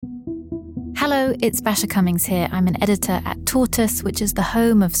Hello, it's Basha Cummings here. I'm an editor at Tortoise, which is the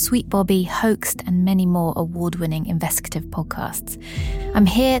home of Sweet Bobby, Hoaxed, and many more award-winning investigative podcasts. I'm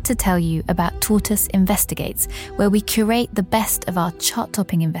here to tell you about Tortoise Investigates, where we curate the best of our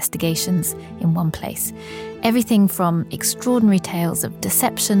chart-topping investigations in one place. Everything from extraordinary tales of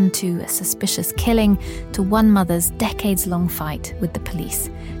deception to a suspicious killing to one mother's decades-long fight with the police.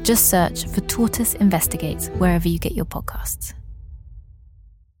 Just search for Tortoise Investigates wherever you get your podcasts.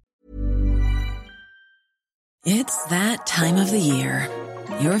 It's that time of the year.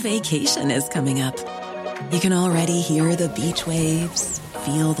 Your vacation is coming up. You can already hear the beach waves,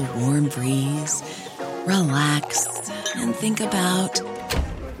 feel the warm breeze, relax, and think about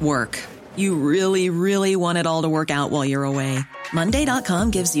work. You really, really want it all to work out while you're away. Monday.com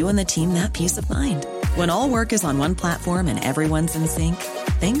gives you and the team that peace of mind. When all work is on one platform and everyone's in sync,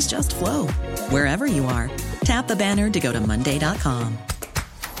 things just flow. Wherever you are, tap the banner to go to Monday.com.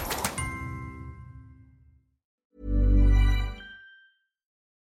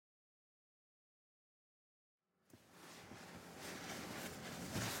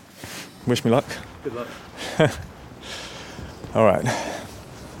 Wish me luck. Good luck. All right.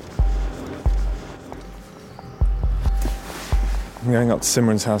 I'm going up to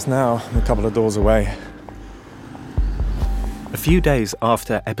Simran's house now. I'm a couple of doors away. A few days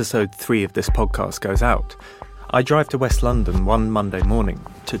after episode 3 of this podcast goes out, I drive to West London one Monday morning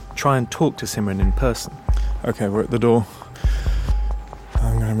to try and talk to Simran in person. Okay, we're at the door.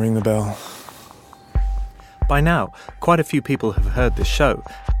 I'm going to ring the bell. By now, quite a few people have heard this show,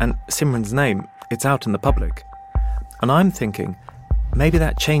 and Simran's name, it's out in the public. And I'm thinking, maybe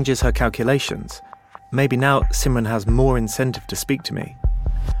that changes her calculations. Maybe now Simran has more incentive to speak to me.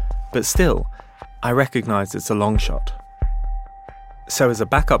 But still, I recognise it's a long shot. So as a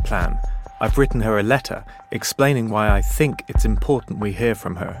backup plan, I've written her a letter explaining why I think it's important we hear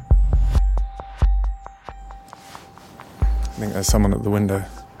from her. I think there's someone at the window.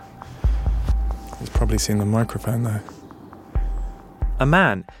 He's probably seen the microphone, though. A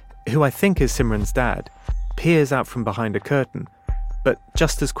man, who I think is Simran's dad, peers out from behind a curtain, but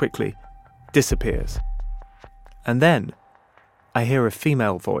just as quickly disappears. And then I hear a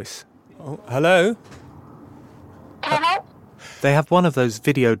female voice. Oh, hello? Can I help? They have one of those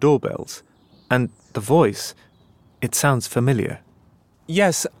video doorbells, and the voice, it sounds familiar.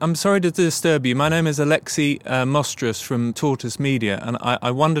 Yes, I'm sorry to disturb you. My name is Alexi Mostras from Tortoise Media, and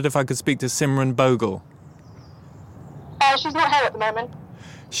I wondered if I could speak to Simran Bogle. She's not here at the moment.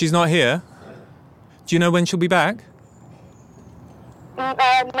 She's not here? Do you know when she'll be back? No,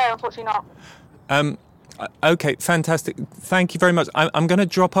 unfortunately not. Okay, fantastic. Thank you very much. I'm going to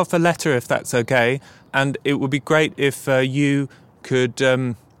drop off a letter if that's okay, and it would be great if you could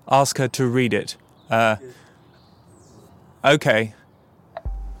ask her to read it. Okay.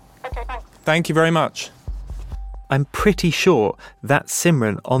 Okay, thanks. Thank you very much. I'm pretty sure that's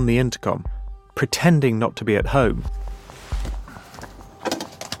Simran on the intercom, pretending not to be at home.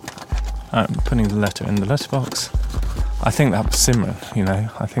 I'm putting the letter in the letterbox. I think that was Simran, you know.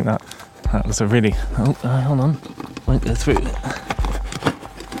 I think that was a really... Oh, hold on. Won't go through.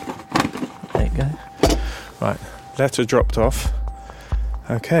 There you go. Right, letter dropped off.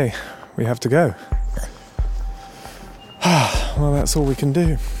 Okay, we have to go. Well, that's all we can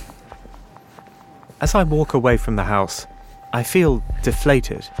do. As I walk away from the house, I feel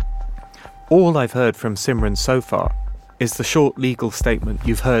deflated. All I've heard from Simran so far is the short legal statement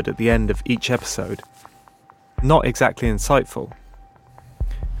you've heard at the end of each episode. Not exactly insightful.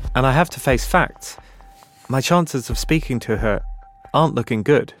 And I have to face facts. My chances of speaking to her aren't looking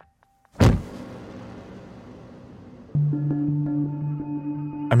good.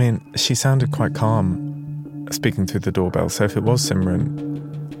 I mean, she sounded quite calm speaking through the doorbell, so if it was Simran,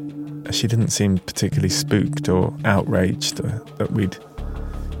 she didn't seem particularly spooked or outraged that we'd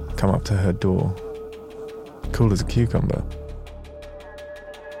come up to her door. Cool as a cucumber.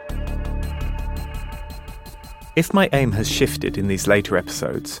 If my aim has shifted in these later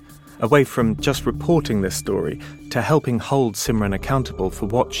episodes, away from just reporting this story to helping hold Simran accountable for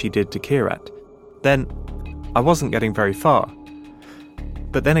what she did to Kirat, then I wasn't getting very far.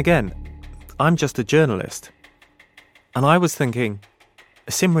 But then again, I'm just a journalist. And I was thinking,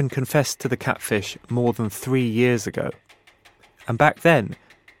 Simran confessed to the catfish more than 3 years ago. And back then,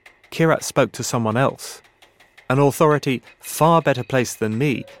 Kirat spoke to someone else, an authority far better placed than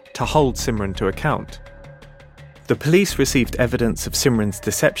me to hold Simran to account. The police received evidence of Simran's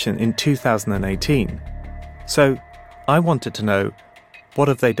deception in 2018. So I wanted to know, what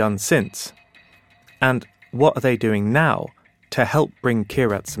have they done since? And what are they doing now to help bring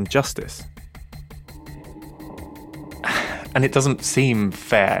Kirat some justice? And it doesn't seem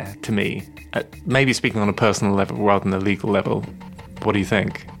fair to me. Maybe speaking on a personal level rather than a legal level. What do you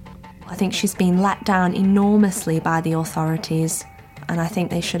think? I think she's been let down enormously by the authorities, and I think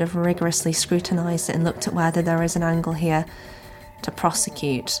they should have rigorously scrutinised it and looked at whether there is an angle here to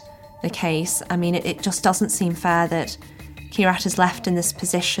prosecute the case. I mean, it just doesn't seem fair that Kirat is left in this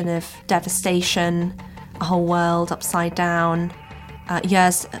position of devastation, a whole world upside down,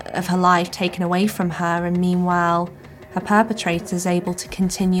 years of her life taken away from her, and meanwhile her perpetrator is able to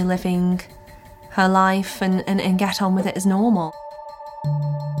continue living her life and get on with it as normal.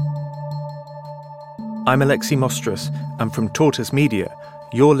 I'm Alexi Mostrous, and from Tortoise Media,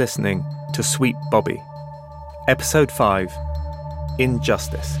 you're listening to Sweet Bobby. Episode 5,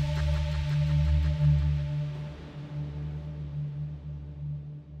 Injustice.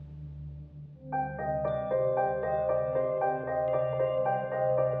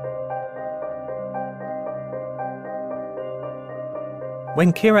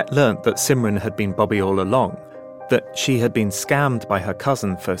 When Kirat learnt that Simran had been Bobby all along, that she had been scammed by her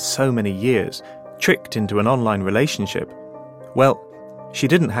cousin for so many years, tricked into an online relationship, well, she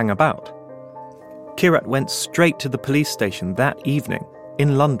didn't hang about. Kirat went straight to the police station that evening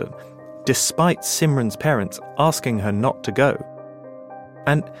in London, despite Simran's parents asking her not to go.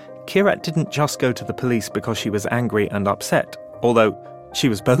 And Kirat didn't just go to the police because she was angry and upset, although she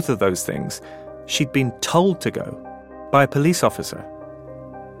was both of those things. She'd been told to go by a police officer.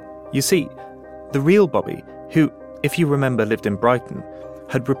 You see, the real Bobby, who, if you remember, lived in Brighton,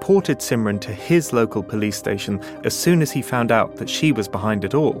 had reported Simran to his local police station as soon as he found out that she was behind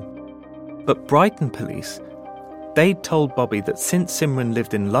it all. But Brighton police, they'd told Bobby that since Simran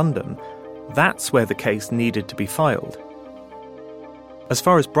lived in London, that's where the case needed to be filed. As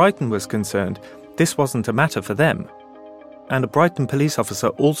far as Brighton was concerned, this wasn't a matter for them. And a Brighton police officer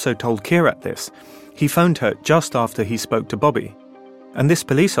also told Kirat this. He phoned her just after he spoke to Bobby. And this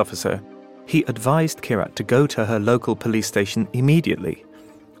police officer, he advised Kirat to go to her local police station immediately.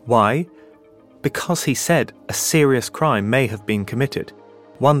 Why? Because he said a serious crime may have been committed,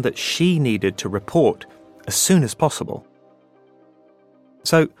 one that she needed to report as soon as possible.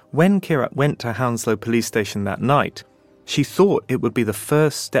 So when Kirat went to Hounslow police station that night, she thought it would be the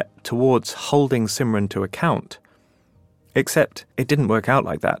first step towards holding Simran to account. Except it didn't work out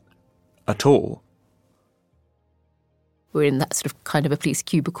like that at all. We're in that sort of kind of a police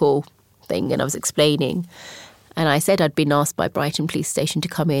cubicle thing, and I was explaining. And I said I'd been asked by Brighton Police Station to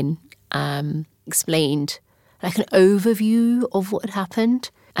come in, explained like an overview of what had happened.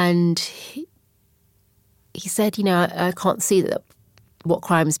 And he said, I can't see that what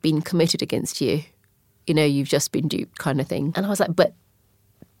crime's been committed against you. You've just been duped kind of thing. And I was like, but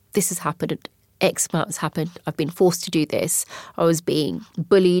this has happened. X amount has happened. I've been forced to do this. I was being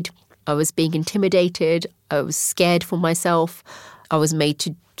bullied. I was being intimidated. I was scared for myself. I was made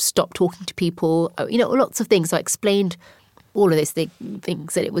to stop talking to people. Lots of things. I explained all of these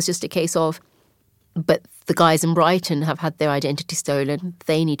things, that it was just a case of, but the guys in Brighton have had their identity stolen.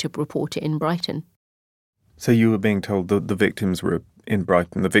 They need to report it in Brighton. So you were being told that the victims were in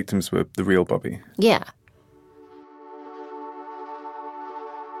Brighton. The victims were the real Bobby. Yeah.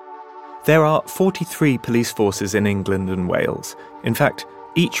 There are 43 police forces in England and Wales. In fact,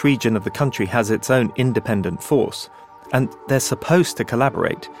 each region of the country has its own independent force, and they're supposed to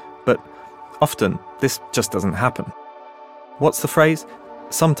collaborate, but often this just doesn't happen. What's the phrase?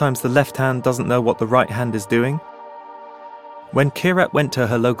 Sometimes the left hand doesn't know what the right hand is doing. When Kirat went to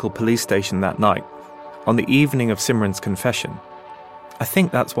her local police station that night, on the evening of Simran's confession, I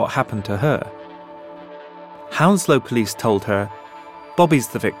think that's what happened to her. Hounslow police told her, Bobby's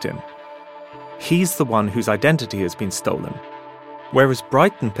the victim. He's the one whose identity has been stolen. Whereas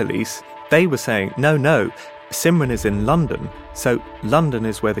Brighton police, they were saying, no, Simran is in London, so London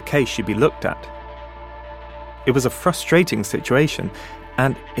is where the case should be looked at. It was a frustrating situation,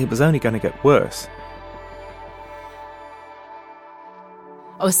 and it was only going to get worse.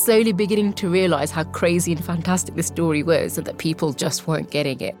 I was slowly beginning to realise how crazy and fantastic this story was, and that people just weren't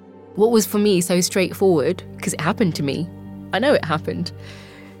getting it. What was for me so straightforward, because it happened to me, I know it happened,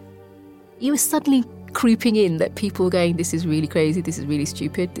 it was suddenly creeping in that people were going, this is really crazy, this is really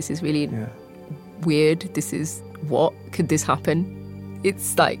stupid, this is really weird, this is, what? Could this happen?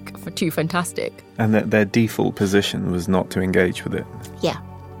 It's too fantastic. And their default position was not to engage with it. Yeah.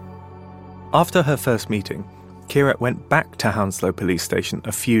 After her first meeting, Kirat went back to Hounslow police station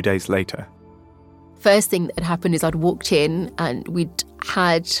a few days later. First thing that happened is I'd walked in and we'd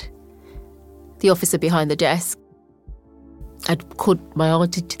had the officer behind the desk. I'd called my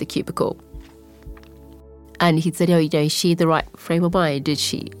auntie to the cubicle. And he'd said, is she the right frame of mind? Is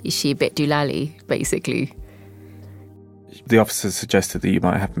she a bit doolally, basically? The officer suggested that you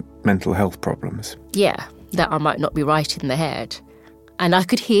might have mental health problems. Yeah, that I might not be right in the head. And I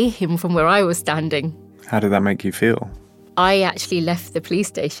could hear him from where I was standing. How did that make you feel? I actually left the police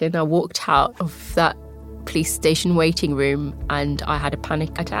station. I walked out of that police station waiting room and I had a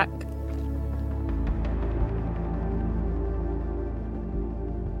panic attack.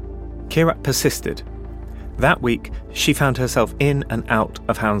 Kirat persisted. That week, she found herself in and out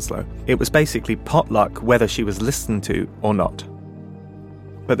of Hounslow. It was basically potluck whether she was listened to or not.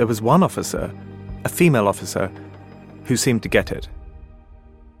 But there was one officer, a female officer, who seemed to get it.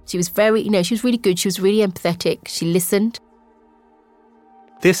 She was she was really good. She was really empathetic. She listened.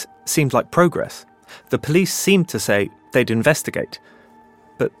 This seemed like progress. The police seemed to say they'd investigate.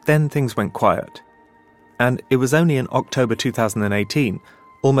 But then things went quiet. And it was only in October 2018,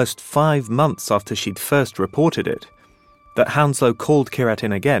 almost 5 months after she'd first reported it, that Hounslow called Kirat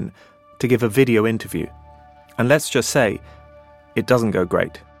in again to give a video interview. And let's just say, it doesn't go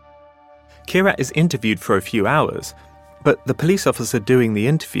great. Kirat is interviewed for a few hours, but the police officer doing the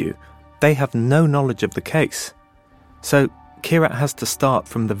interview, they have no knowledge of the case. So Kirat has to start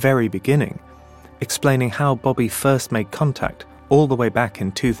from the very beginning, explaining how Bobby first made contact all the way back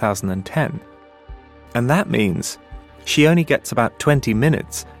in 2010. And that means she only gets about 20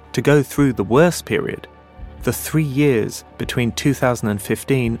 minutes to go through the worst period, the 3 years between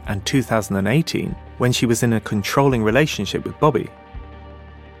 2015 and 2018, when she was in a controlling relationship with Bobby.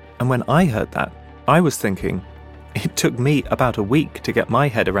 And when I heard that, I was thinking, it took me about a week to get my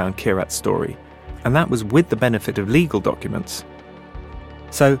head around Kirat's story, and that was with the benefit of legal documents.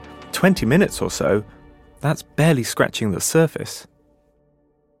 So, 20 minutes or so, that's barely scratching the surface.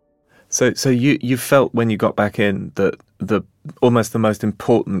 So you felt when you got back in that the almost the most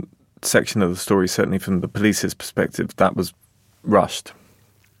important section of the story, certainly from the police's perspective, that was rushed.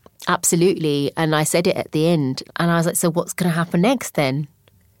 Absolutely. And I said it at the end. And I was like, so what's going to happen next then?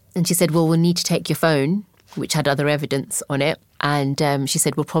 And she said, well, we'll need to take your phone, which had other evidence on it. And she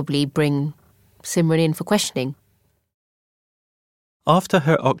said, we'll probably bring Simran in for questioning. After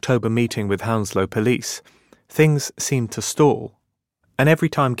her October meeting with Hounslow Police, things seemed to stall. And every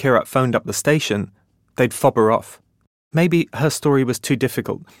time Kirat phoned up the station, they'd fob her off. Maybe her story was too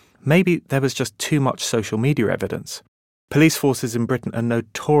difficult. Maybe there was just too much social media evidence. Police forces in Britain are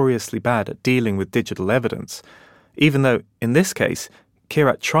notoriously bad at dealing with digital evidence, even though, in this case,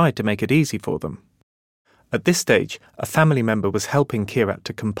 Kirat tried to make it easy for them. At this stage, a family member was helping Kirat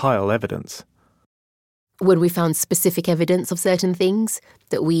to compile evidence. When we found specific evidence of certain things,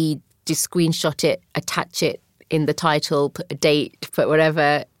 that we just screenshot it, attach it in the title, put a date, put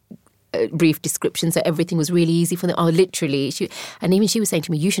whatever, a brief description, so everything was really easy for them. Oh, literally. And even she was saying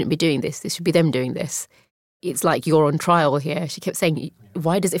to me, you shouldn't be doing this. This should be them doing this. It's like you're on trial here. She kept saying,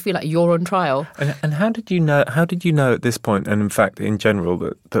 why does it feel like you're on trial? And how did you know at this point, and in fact in general,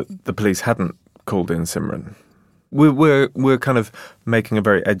 that the police hadn't called in Simran? We're kind of making a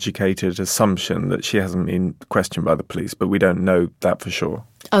very educated assumption that she hasn't been questioned by the police, but we don't know that for sure.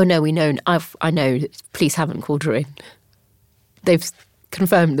 Oh no, we know. I know that police haven't called her in. They've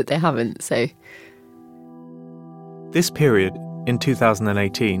confirmed that they haven't. So this period in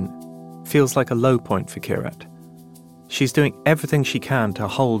 2018 feels like a low point for Kirat. She's doing everything she can to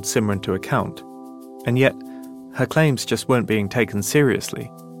hold Simran to account, and yet her claims just weren't being taken seriously.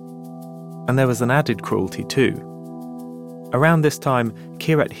 And there was an added cruelty too. Around this time,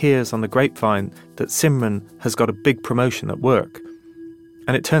 Kirat hears on the grapevine that Simran has got a big promotion at work.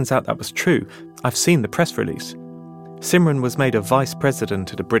 And it turns out that was true. I've seen the press release. Simran was made a vice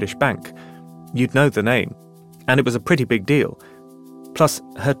president at a British bank. You'd know the name. And it was a pretty big deal. Plus,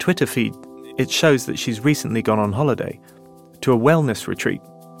 her Twitter feed, it shows that she's recently gone on holiday to a wellness retreat.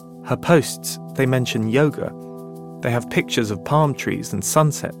 Her posts, they mention yoga. They have pictures of palm trees and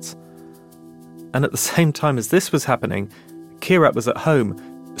sunsets. And at the same time as this was happening, Kirat was at home,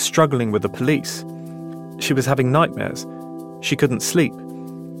 struggling with the police. She was having nightmares. She couldn't sleep.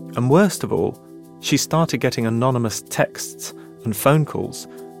 And worst of all, she started getting anonymous texts and phone calls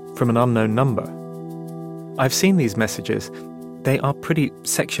from an unknown number. I've seen these messages. They are pretty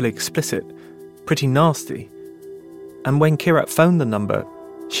sexually explicit, pretty nasty. And when Kirat phoned the number,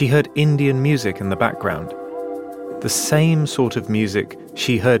 she heard Indian music in the background. The same sort of music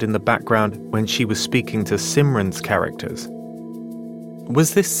she heard in the background when she was speaking to Simran's characters.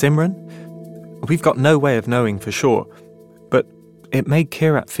 Was this Simran? We've got no way of knowing for sure, but it made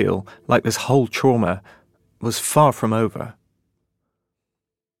Kirat feel like this whole trauma was far from over.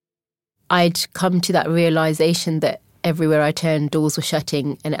 I'd come to that realisation that everywhere I turned, doors were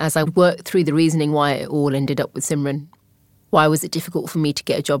shutting, and as I worked through the reasoning why it all ended up with Simran, why was it difficult for me to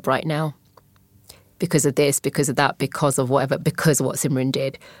get a job right now? because of this, because of that, because of whatever, because of what Simran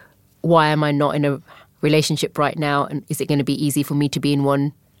did. Why am I not in a relationship right now? And is it going to be easy for me to be in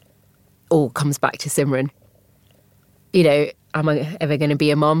one? All comes back to Simran. You know, am I ever going to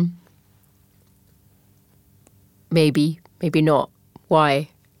be a mum? Maybe, maybe not. Why?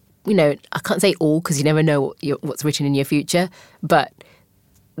 You know, I can't say all because you never know what's written in your future, but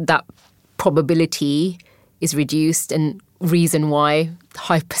that probability is reduced, and reason why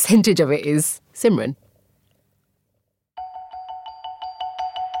high percentage of it is Simran.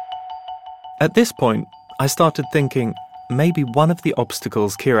 At this point, I started thinking maybe one of the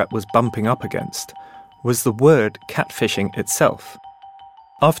obstacles Kirat was bumping up against was the word catfishing itself.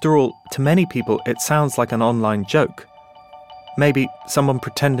 After all, to many people, it sounds like an online joke. Maybe someone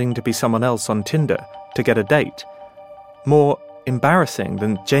pretending to be someone else on Tinder to get a date. More embarrassing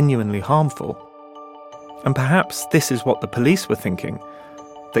than genuinely harmful. And perhaps this is what the police were thinking,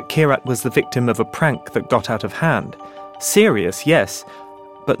 that Kirat was the victim of a prank that got out of hand. Serious, yes,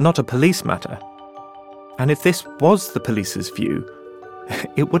 but not a police matter. And if this was the police's view,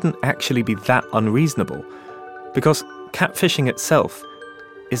 it wouldn't actually be that unreasonable, because catfishing itself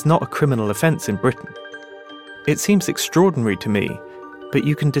is not a criminal offence in Britain. It seems extraordinary to me, but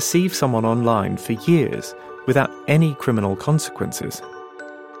you can deceive someone online for years without any criminal consequences.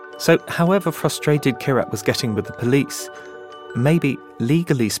 So, however frustrated Kirat was getting with the police, maybe,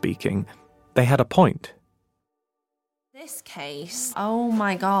 legally speaking, they had a point. This case, oh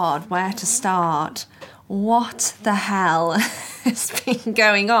my God, where to start? What the hell has been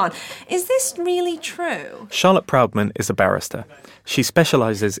going on? Is this really true? Charlotte Proudman is a barrister. She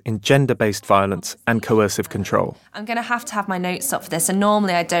specialises in gender-based violence and coercive control. I'm going to have my notes up for this, and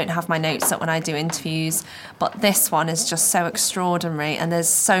normally I don't have my notes up when I do interviews, but this one is just so extraordinary, and there's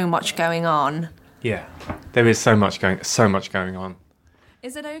so much going on. Yeah, there is so much going on.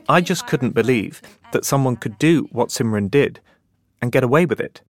 Is it okay? I just couldn't believe that someone could do what Simran did and get away with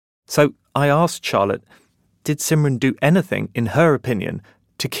it. So I asked Charlotte, did Simran do anything, in her opinion,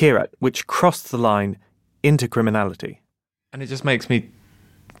 to Kirat which crossed the line into criminality? And it just makes me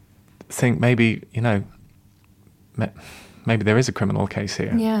think maybe, maybe there is a criminal case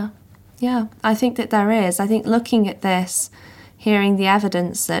here. Yeah, I think that there is. I think looking at this, hearing the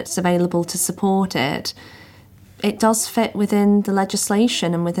evidence that's available to support it, it does fit within the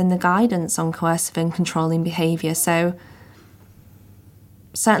legislation and within the guidance on coercive and controlling behaviour. So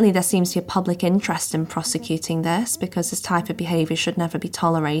certainly there seems to be a public interest in prosecuting this because this type of behaviour should never be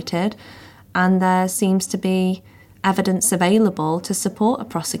tolerated. And there seems to be evidence available to support a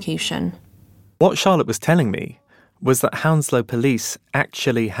prosecution. What Charlotte was telling me was that Hounslow Police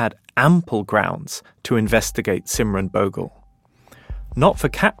actually had ample grounds to investigate Simran Bogle. Not for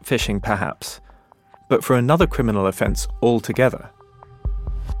catfishing, perhaps, but for another criminal offence altogether.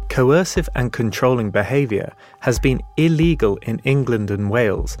 Coercive and controlling behaviour has been illegal in England and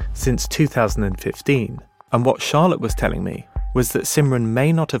Wales since 2015, and what Charlotte was telling me was that Simran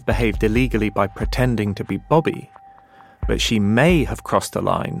may not have behaved illegally by pretending to be Bobby, but she may have crossed a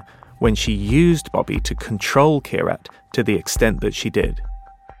line when she used Bobby to control Kirat to the extent that she did.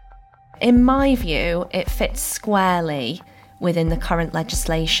 In my view, it fits squarely within the current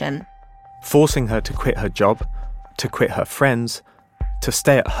legislation. Forcing her to quit her job, to quit her friends, to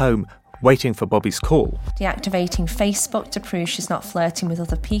stay at home waiting for Bobby's call. Deactivating Facebook to prove she's not flirting with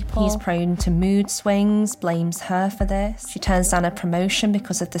other people. He's prone to mood swings, blames her for this. She turns down a promotion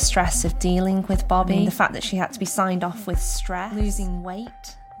because of the stress of dealing with Bobby. The fact that she had to be signed off with stress. Losing weight.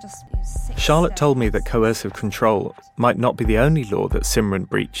 Charlotte told me that coercive control might not be the only law that Simran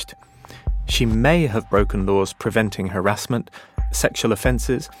breached. She may have broken laws preventing harassment, sexual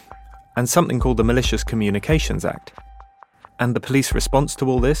offences, and something called the Malicious Communications Act. And the police response to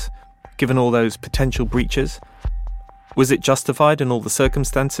all this, given all those potential breaches, was it justified in all the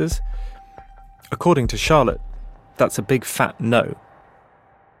circumstances? According to Charlotte, that's a big fat no.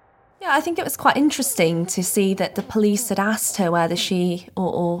 Yeah, I think it was quite interesting to see that the police had asked her whether she,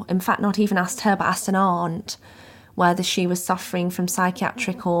 or in fact not even asked her, but asked an aunt, whether she was suffering from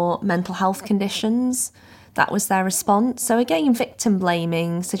psychiatric or mental health conditions. That was their response. So again, victim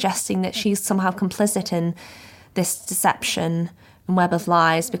blaming, suggesting that she's somehow complicit in this deception and web of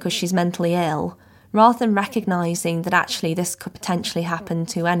lies because she's mentally ill, rather than recognising that actually this could potentially happen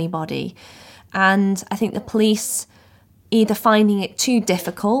to anybody. And I think the police either finding it too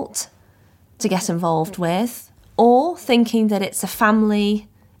difficult to get involved with, or thinking that it's a family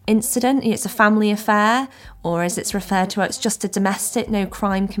incident, it's a family affair, or as it's referred to, it's just a domestic, no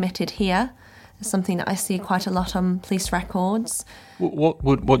crime committed here. It's something that I see quite a lot on police records.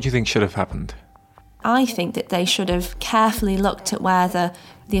 What do you think should have happened? I think that they should have carefully looked at whether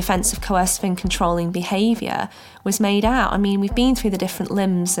the offence of coercive and controlling behaviour was made out. I mean, we've been through the different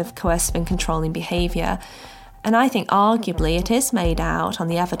limbs of coercive and controlling behaviour, and I think arguably it is made out on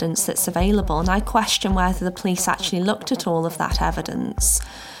the evidence that's available, and I question whether the police actually looked at all of that evidence,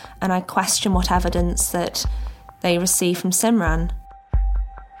 and I question what evidence that they received from Simran.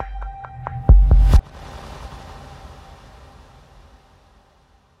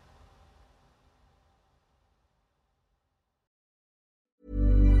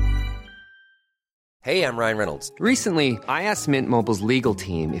 Hey, I'm Ryan Reynolds. Recently, I asked Mint Mobile's legal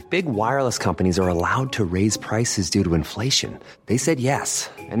team if big wireless companies are allowed to raise prices due to inflation. They said yes.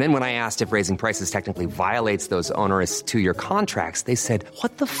 And then when I asked if raising prices technically violates those onerous two-year contracts, they said,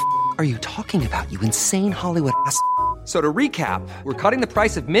 "What the f*** are you talking about, you insane Hollywood ass?" So to recap, we're cutting the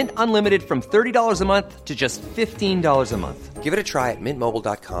price of Mint Unlimited from $30 a month to just $15 a month. Give it a try at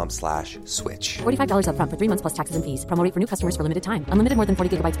mintmobile.com/switch. $45 up front for 3 months plus taxes and fees. Promo rate for new customers for limited time. Unlimited more than 40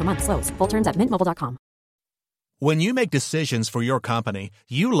 gigabytes per month. Slows full terms at mintmobile.com. When you make decisions for your company,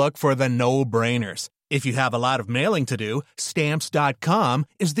 you look for the no-brainers. If you have a lot of mailing to do, Stamps.com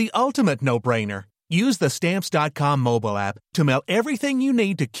is the ultimate no-brainer. Use the Stamps.com mobile app to mail everything you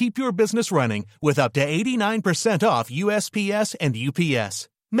need to keep your business running with up to 89% off USPS and UPS.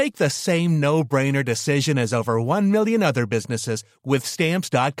 Make the same no-brainer decision as over 1 million other businesses with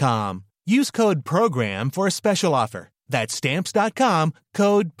Stamps.com. Use code PROGRAM for a special offer. That's Stamps.com,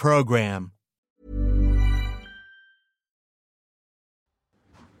 code PROGRAM.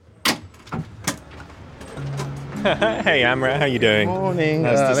 Hey, Amrit, how you doing? Morning.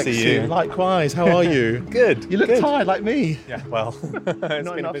 Nice to see you. Likewise. How are you? Good. You look tired like me. Yeah, well, it's Not been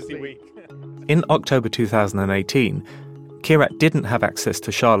a enough busy sleep. week. In October 2018, Kirat didn't have access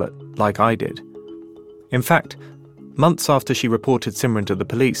to Charlotte like I did. In fact, months after she reported Simran to the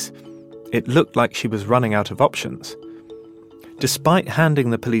police, it looked like she was running out of options. Despite handing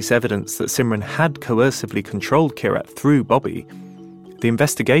the police evidence that Simran had coercively controlled Kirat through Bobby, the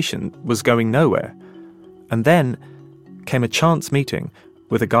investigation was going nowhere. And then came a chance meeting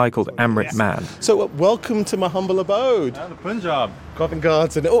with a guy called Amrit Mann. So, welcome to my humble abode. The Punjab. Covent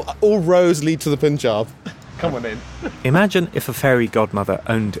Garden. All roads lead to the Punjab. Come on in. Imagine if a fairy godmother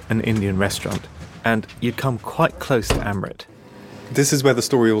owned an Indian restaurant and you'd come quite close to Amrit. This is where the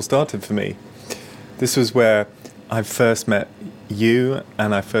story all started for me. This was where I first met you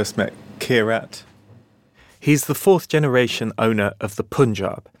and I first met Kirat. He's the fourth generation owner of the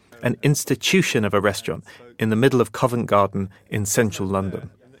Punjab, an institution of a restaurant in the middle of Covent Garden in central London.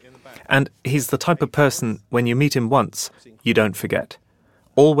 And he's the type of person, when you meet him once, you don't forget.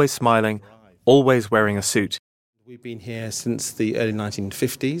 Always smiling, always wearing a suit. We've been here since the early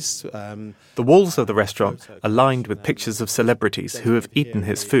 1950s. The walls of the restaurant are lined with pictures of celebrities who have eaten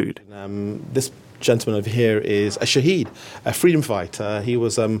his food. This gentleman over here is a Shaheed, a freedom fighter. He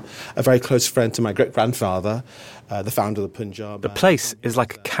was a very close friend to my great-grandfather, the founder of the Punjab. The place is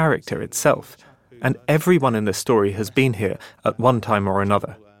like a character itself, and everyone in this story has been here at one time or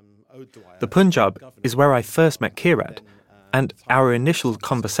another. The Punjab is where I first met Kirat, and our initial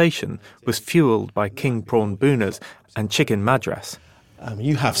conversation was fueled by king prawn bhunas and chicken madras.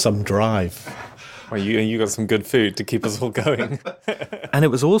 You have some drive. Well, you got some good food to keep us all going. And it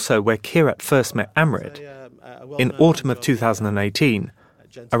was also where Kirat first met Amrit. In autumn of 2018,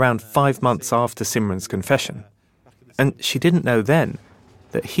 around 5 months after Simran's confession. And she didn't know then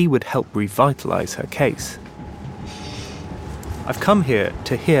that he would help revitalise her case. I've come here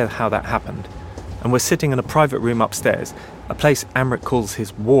to hear how that happened, and we're sitting in a private room upstairs, a place Amrit calls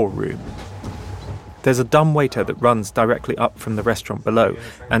his war room. There's a dumb waiter that runs directly up from the restaurant below,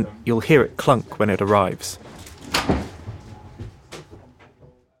 and you'll hear it clunk when it arrives.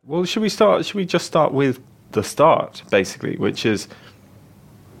 Well, should we just start with the start, basically, which is,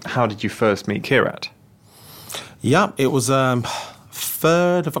 how did you first meet Kirat? Yeah, it was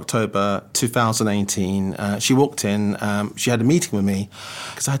 3rd of October 2018. She walked in, she had a meeting with me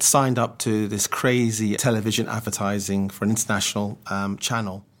because I had signed up to this crazy television advertising for an international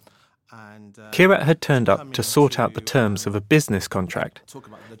channel. Kirat had turned up to sort out the terms of a business contract.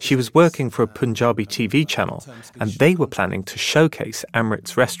 She was working for a Punjabi TV channel, and they were planning to showcase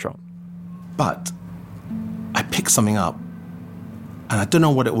Amrit's restaurant. But I picked something up, and I don't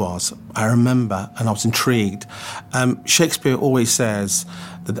know what it was. I remember, and I was intrigued. Shakespeare always says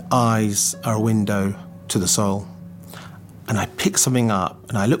that the eyes are a window to the soul. And I picked something up,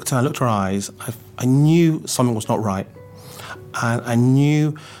 and I looked at her eyes. I knew something was not right. And I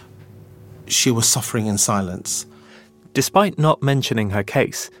knew she was suffering in silence. Despite not mentioning her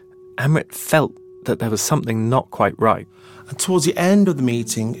case, Amrit felt that there was something not quite right. And towards the end of the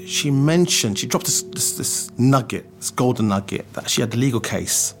meeting, she dropped this nugget, this golden nugget, that she had a legal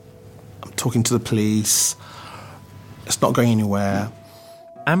case. I'm talking to the police. It's not going anywhere.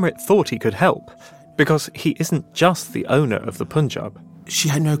 Amrit thought he could help, because he isn't just the owner of the Punjab. She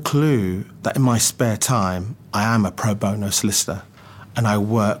had no clue that in my spare time, I am a pro bono solicitor, and I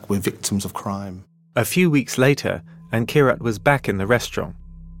work with victims of crime. A few weeks later, and Kirat was back in the restaurant.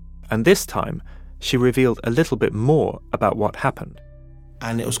 And this time, she revealed a little bit more about what happened.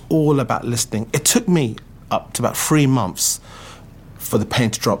 And it was all about listening. It took me up to about 3 months for the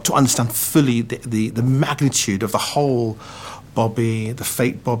pain to drop, to understand fully the magnitude of the whole Bobby, the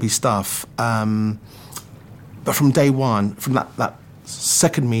fake Bobby stuff. But from day one, from that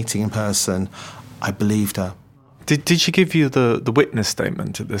second meeting in person, I believed her. Did she give you the witness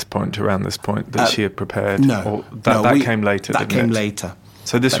statement at this point, around this point, that she had prepared? No. Or that came later, That came later.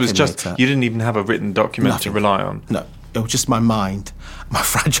 So this was just, later. You didn't even have a written document Nothing. to rely on? No, it was just my mind, my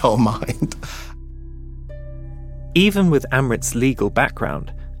fragile mind. Even with Amrit's legal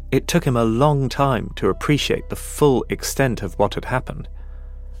background, it took him a long time to appreciate the full extent of what had happened.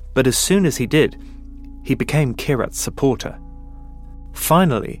 But as soon as he did, he became Kirat's supporter.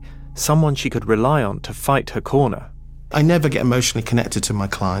 Finally, someone she could rely on to fight her corner. I never get emotionally connected to my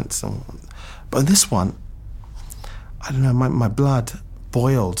clients. But in this one, I don't know, my blood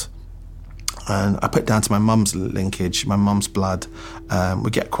boiled. And I put it down to my mum's linkage, my mum's blood.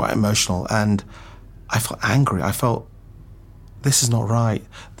 We get quite emotional. And I felt angry. I felt, this is not right.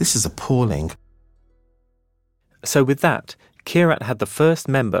 This is appalling. So with that, Kirat had the first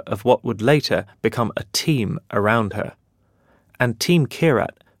member of what would later become a team around her. And Team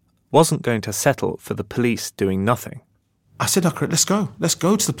Kirat wasn't going to settle for the police doing nothing. I said, okay, let's go. Let's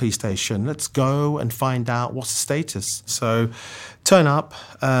go to the police station. Let's go and find out what's the status. So turn up,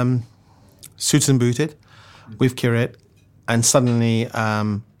 suited and booted, with Kirat, and suddenly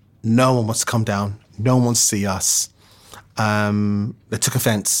no one wants to come down. No one wants to see us. They took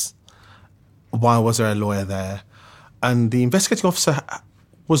offence. Why was there a lawyer there? And the investigating officer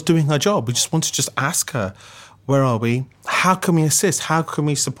was doing her job. We just wanted to ask her, where are we? How can we assist? How can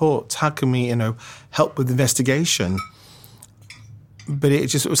we support? How can we, help with the investigation? But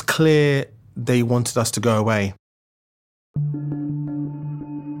it was clear they wanted us to go away.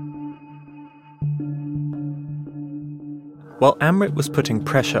 While Amrit was putting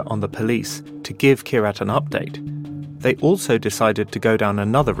pressure on the police to give Kirat an update, they also decided to go down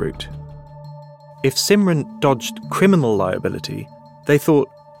another route. If Simran dodged criminal liability, they thought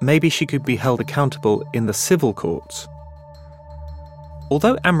maybe she could be held accountable in the civil courts.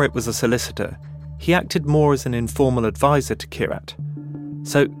 Although Amrit was a solicitor, he acted more as an informal advisor to Kirat.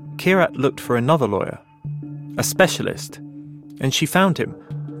 So Kirat looked for another lawyer, a specialist, and she found him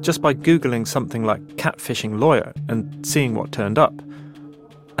just by Googling something like catfishing lawyer and seeing what turned up.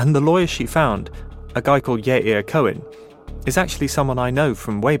 And the lawyer she found, a guy called Yair Cohen, is actually someone I know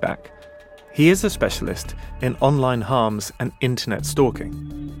from way back. He is a specialist in online harms and internet stalking.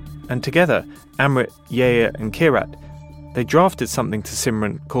 And together, Amrit, Yair and Kirat, they drafted something to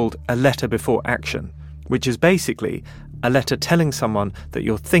Simran called a letter before action, which is basically a letter telling someone that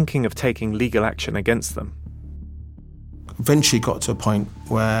you're thinking of taking legal action against them. Eventually got to a point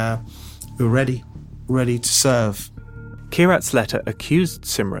where we were ready to serve. Kirat's letter accused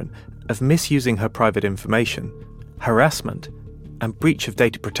Simran of misusing her private information, harassment, and breach of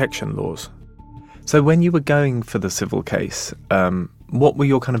data protection laws. So when you were going for the civil case, what were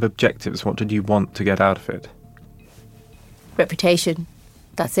your kind of objectives? What did you want to get out of it? Reputation.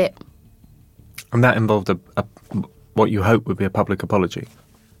 That's it. And that involved what you hope would be a public apology?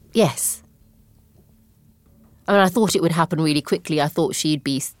 Yes. I mean, I thought it would happen really quickly. I thought she'd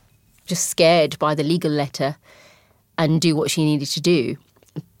be just scared by the legal letter and do what she needed to do.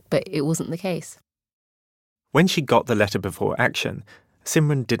 But it wasn't the case. When she got the letter before action,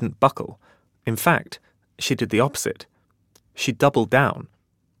 Simran didn't buckle. In fact, she did the opposite. She doubled down.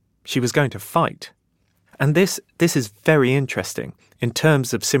 She was going to fight. And this is very interesting in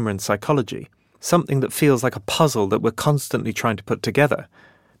terms of Simran's psychology, something that feels like a puzzle that we're constantly trying to put together.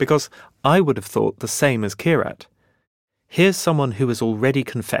 Because I would have thought the same as Kirat. Here's someone who has already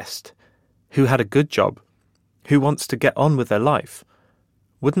confessed, who had a good job, who wants to get on with their life.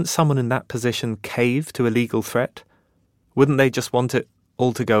 Wouldn't someone in that position cave to a legal threat? Wouldn't they just want it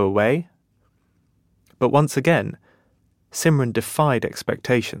all to go away? But once again, Simran defied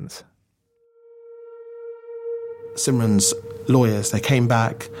expectations. Simran's lawyers, they came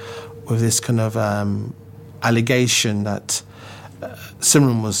back with this kind of allegation that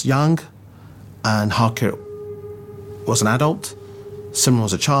Simran was young and Harker was an adult. Simran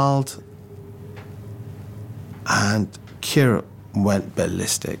was a child. And Kira went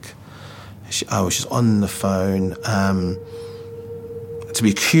ballistic. I was just on the phone. To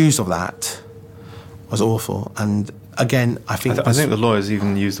be accused of that was awful. And again, I think the lawyers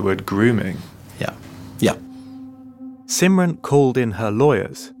even used the word grooming. Yeah. Simran called in her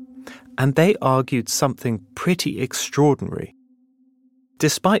lawyers, and they argued something pretty extraordinary.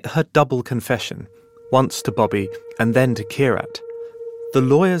 Despite her double confession, once to Bobby and then to Kirat, the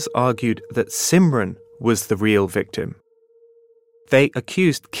lawyers argued that Simran was the real victim. They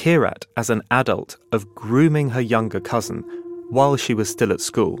accused Kirat as an adult of grooming her younger cousin while she was still at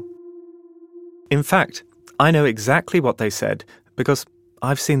school. In fact, I know exactly what they said because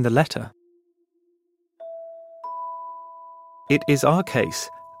I've seen the letter. It is our case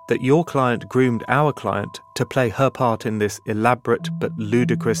that your client groomed our client to play her part in this elaborate but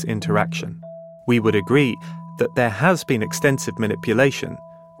ludicrous interaction. We would agree that there has been extensive manipulation,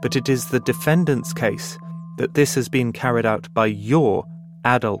 but it is the defendant's case that this has been carried out by your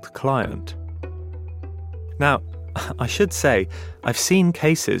adult client. Now, I should say, I've seen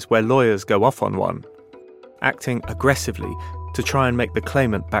cases where lawyers go off on one, acting aggressively to try and make the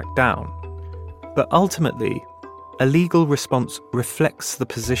claimant back down. But ultimately, a legal response reflects the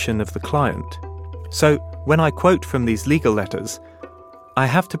position of the client. So, when I quote from these legal letters, I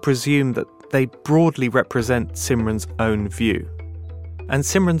have to presume that they broadly represent Simran's own view. And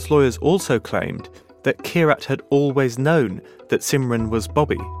Simran's lawyers also claimed that Kirat had always known that Simran was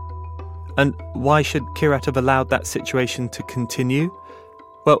Bobby. And why should Kirat have allowed that situation to continue?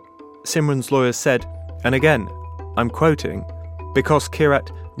 Well, Simran's lawyers said, and again, I'm quoting, because Kirat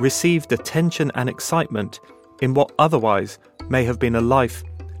received attention and excitement in what otherwise may have been a life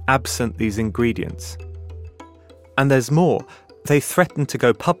absent these ingredients. And there's more. They threatened to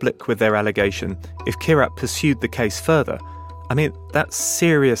go public with their allegation if Kirat pursued the case further. I mean, that's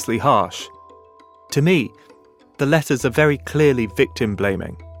seriously harsh. To me, the letters are very clearly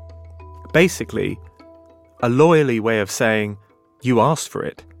victim-blaming. Basically, a lawyerly way of saying, you asked for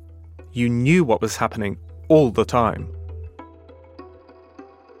it. You knew what was happening all the time.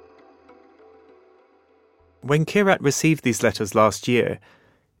 When Kirat received these letters last year,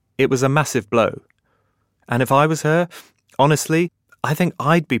 it was a massive blow. And if I was her, honestly, I think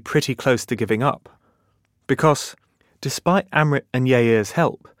I'd be pretty close to giving up. Because, despite Amrit and Yair's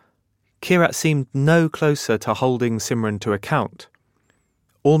help, Kirat seemed no closer to holding Simran to account.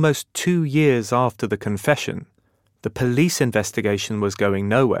 Almost 2 years after the confession, the police investigation was going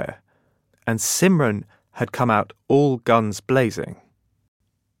nowhere, and Simran had come out all guns blazing.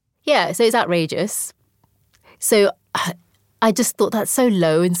 Yeah, so it's outrageous. So I just thought that's so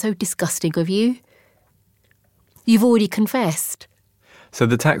low and so disgusting of you. You've already confessed. So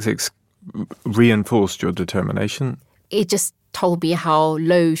the tactics reinforced your determination? It just told me how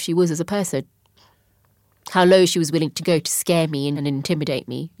low she was as a person. How low she was willing to go to scare me and intimidate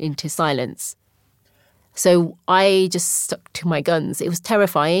me into silence. So I just stuck to my guns. It was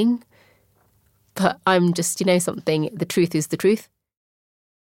terrifying, but I'm just, something, the truth is the truth.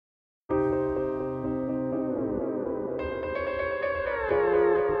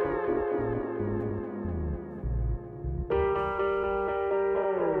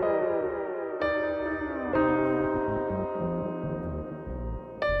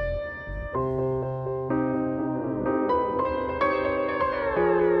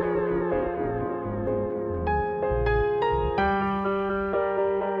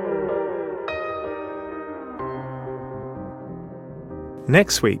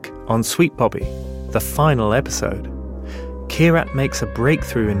 Next week on Sweet Bobby, the final episode, Kirat makes a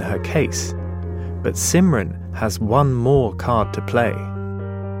breakthrough in her case, but Simran has one more card to play.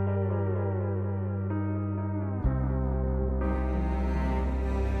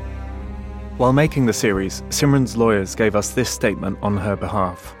 While making the series, Simran's lawyers gave us this statement on her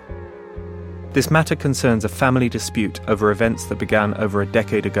behalf. This matter concerns a family dispute over events that began over a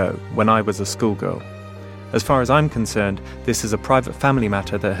decade ago when I was a schoolgirl. As far as I'm concerned, this is a private family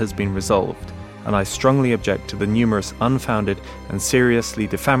matter that has been resolved, and I strongly object to the numerous unfounded and seriously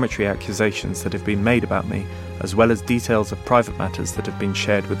defamatory accusations that have been made about me, as well as details of private matters that have been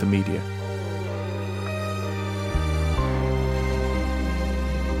shared with the media.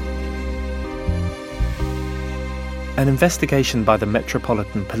 An investigation by the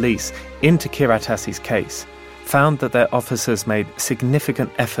Metropolitan Police into Kirat Hassi's case found that their officers made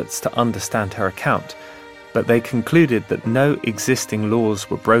significant efforts to understand her account, but they concluded that no existing laws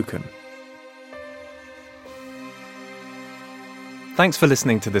were broken. Thanks for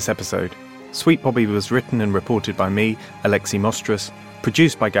listening to this episode. Sweet Bobby was written and reported by me, Alexi Mostras,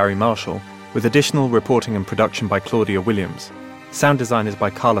 produced by Gary Marshall, with additional reporting and production by Claudia Williams. Sound design is by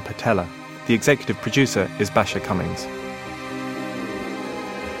Carla Patella. The executive producer is Basha Cummings.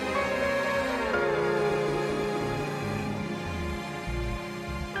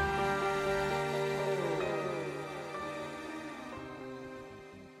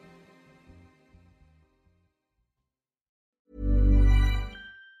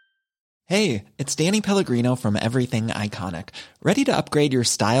 Hey, it's Danny Pellegrino from Everything Iconic. Ready to upgrade your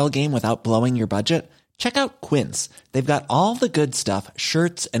style game without blowing your budget? Check out Quince. They've got all the good stuff,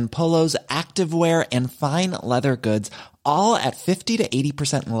 shirts and polos, activewear, and fine leather goods, all at 50 to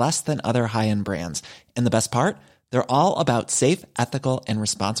 80% less than other high-end brands. And the best part? They're all about safe, ethical, and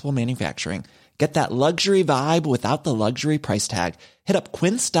responsible manufacturing. Get that luxury vibe without the luxury price tag. Hit up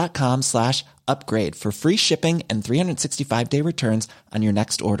quince.com/upgrade for free shipping and 365-day returns on your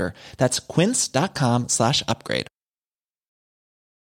next order. That's quince.com/upgrade.